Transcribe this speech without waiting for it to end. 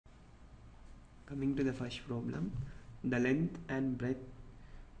Coming to the first problem, the length and breadth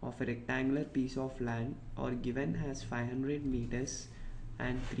of a rectangular piece of land are given as 500 meters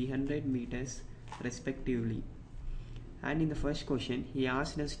and 300 meters respectively. And in the first question, he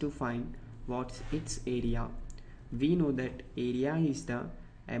asked us to find what's its area. We know that area is the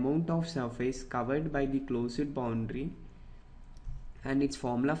amount of surface covered by the closed boundary, and its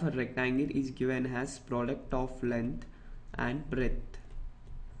formula for rectangle is given as product of length and breadth.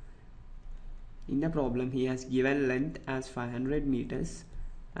 In the problem, he has given length as 500 meters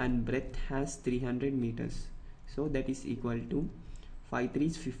and breadth as 300 meters. So that is equal to 5 3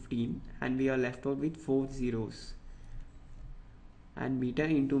 is 15, and we are left out with 4 zeros. And meter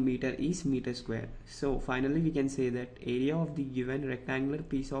into meter is meter square. So finally we can say that area of the given rectangular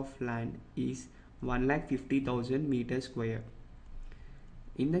piece of land is 1,50,000 meters square.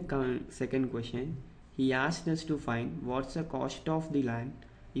 In the second question, he asked us to find what's the cost of the land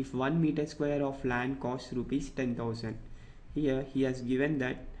if 1 meter square of land costs rupees 10,000. Here he has given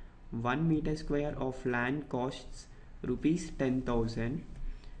that 1 meter square of land costs rupees 10,000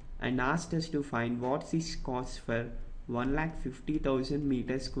 and asked us to find what's its cost for 1,50,000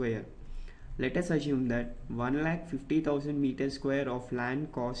 meters square. Let us assume that 1,50,000 meters square of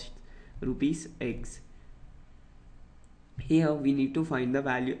land costs rupees x. Here we need to find the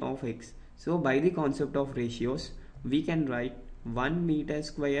value of x. So by the concept of ratios, we can write 1 meter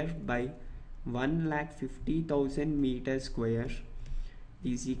square by 1,50,000 meters square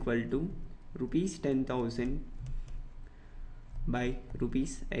is equal to rupees 10,000 by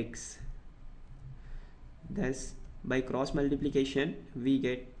rupees x. Thus by cross multiplication we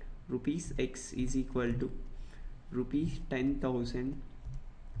get rupees x is equal to rupees 10,000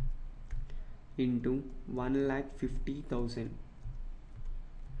 into 1,50,000,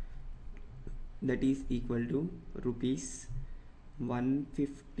 that is equal to rupees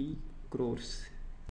 150 crores.